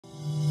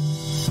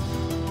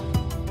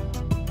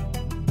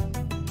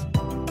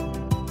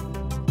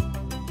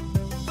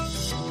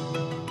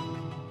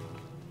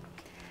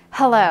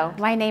Hello,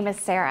 my name is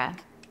Sarah.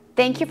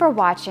 Thank you for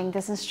watching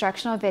this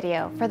instructional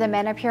video for the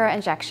Menopur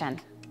injection.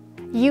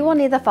 You will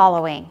need the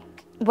following: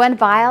 1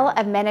 vial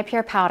of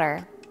Menopur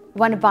powder,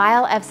 1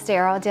 vial of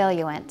sterile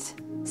diluent,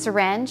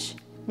 syringe,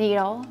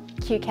 needle,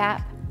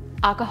 Q-cap,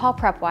 alcohol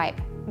prep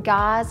wipe,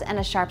 gauze, and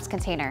a sharps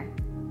container.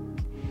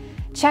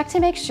 Check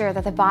to make sure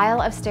that the vial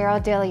of sterile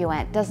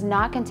diluent does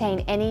not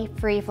contain any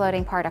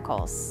free-floating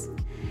particles.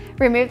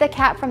 Remove the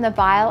cap from the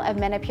vial of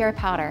Menopur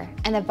powder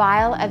and the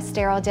vial of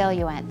sterile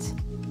diluent.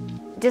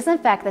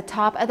 Disinfect the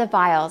top of the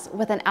vials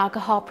with an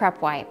alcohol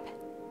prep wipe.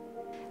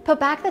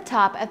 Put back the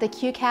top of the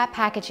Q-cap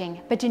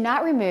packaging, but do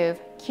not remove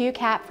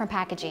Q-cap from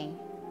packaging.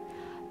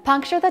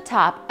 Puncture the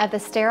top of the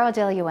sterile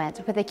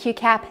diluent with a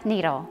Q-cap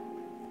needle.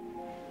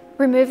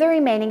 Remove the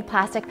remaining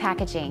plastic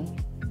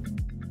packaging.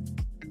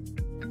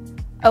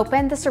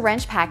 Open the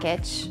syringe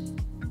package.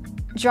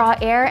 Draw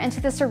air into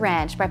the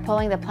syringe by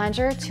pulling the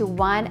plunger to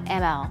 1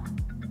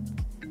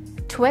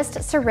 ml.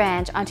 Twist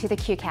syringe onto the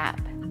Q-cap.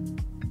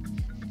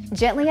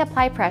 Gently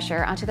apply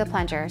pressure onto the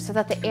plunger so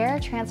that the air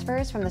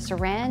transfers from the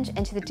syringe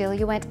into the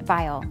diluent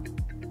vial.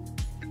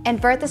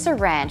 Invert the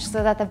syringe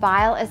so that the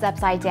vial is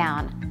upside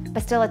down,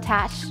 but still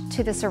attached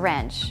to the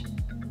syringe.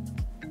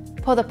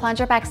 Pull the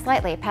plunger back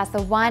slightly past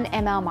the 1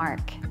 ml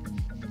mark.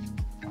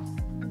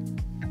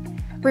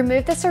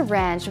 Remove the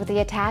syringe with the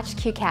attached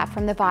Q-cap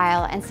from the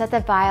vial and set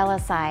the vial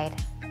aside.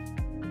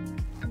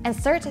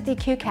 Insert the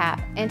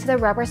Q-cap into the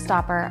rubber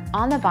stopper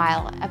on the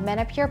vial of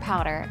Menopur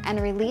powder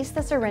and release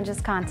the syringe's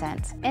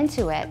content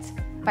into it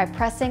by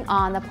pressing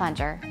on the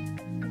plunger.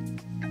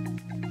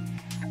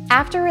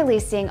 After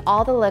releasing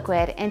all the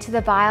liquid into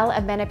the vial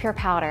of Menopur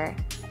powder,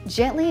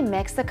 gently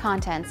mix the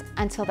contents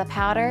until the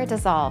powder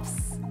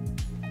dissolves.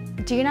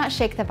 Do not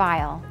shake the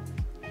vial.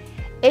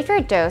 If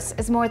your dose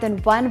is more than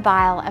 1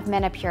 vial of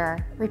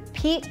Menopur,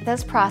 repeat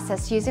this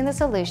process using the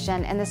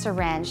solution in the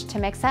syringe to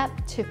mix up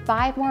to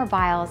 5 more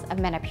vials of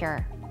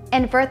Menopur.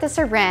 Invert the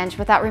syringe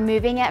without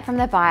removing it from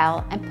the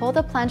vial and pull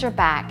the plunger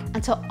back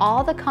until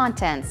all the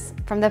contents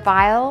from the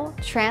vial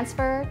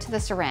transfer to the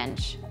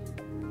syringe.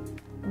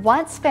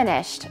 Once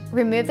finished,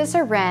 remove the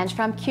syringe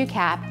from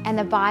Q-cap and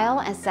the vial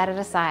and set it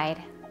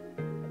aside.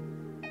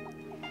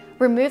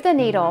 Remove the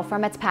needle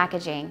from its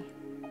packaging.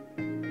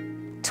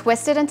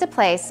 Twist it into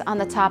place on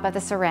the top of the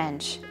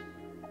syringe.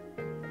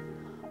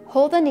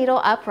 Hold the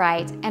needle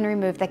upright and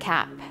remove the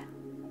cap.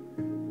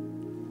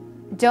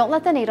 Don't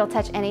let the needle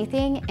touch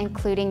anything,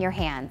 including your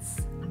hands.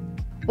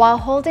 While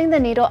holding the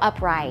needle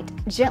upright,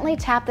 gently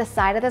tap the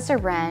side of the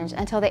syringe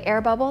until the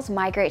air bubbles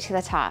migrate to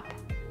the top.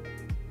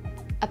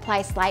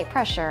 Apply slight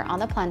pressure on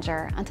the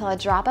plunger until a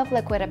drop of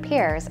liquid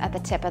appears at the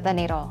tip of the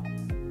needle.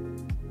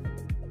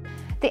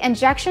 The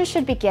injection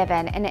should be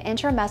given in an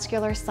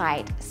intramuscular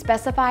site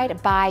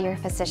specified by your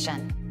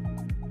physician.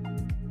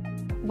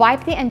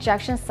 Wipe the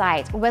injection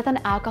site with an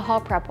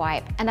alcohol prep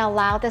wipe and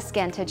allow the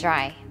skin to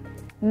dry.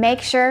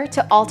 Make sure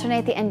to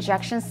alternate the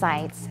injection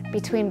sites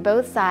between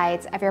both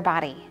sides of your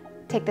body.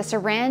 Take the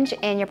syringe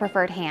in your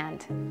preferred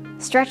hand.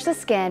 Stretch the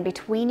skin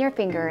between your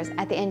fingers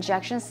at the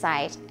injection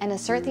site and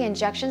insert the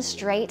injection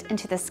straight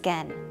into the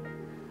skin.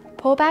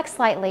 Pull back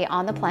slightly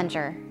on the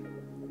plunger.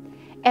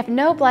 If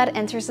no blood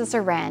enters the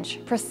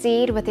syringe,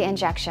 proceed with the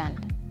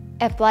injection.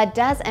 If blood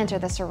does enter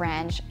the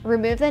syringe,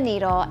 remove the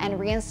needle and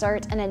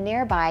reinsert in a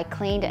nearby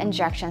cleaned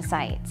injection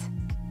site.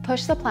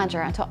 Push the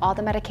plunger until all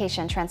the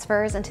medication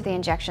transfers into the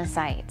injection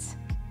site.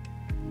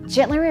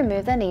 Gently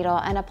remove the needle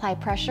and apply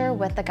pressure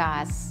with the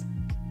gauze.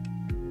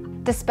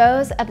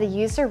 Dispose of the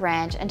used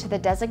syringe into the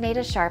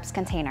designated sharps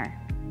container.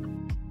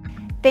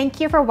 Thank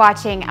you for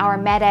watching our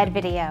MedEd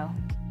video.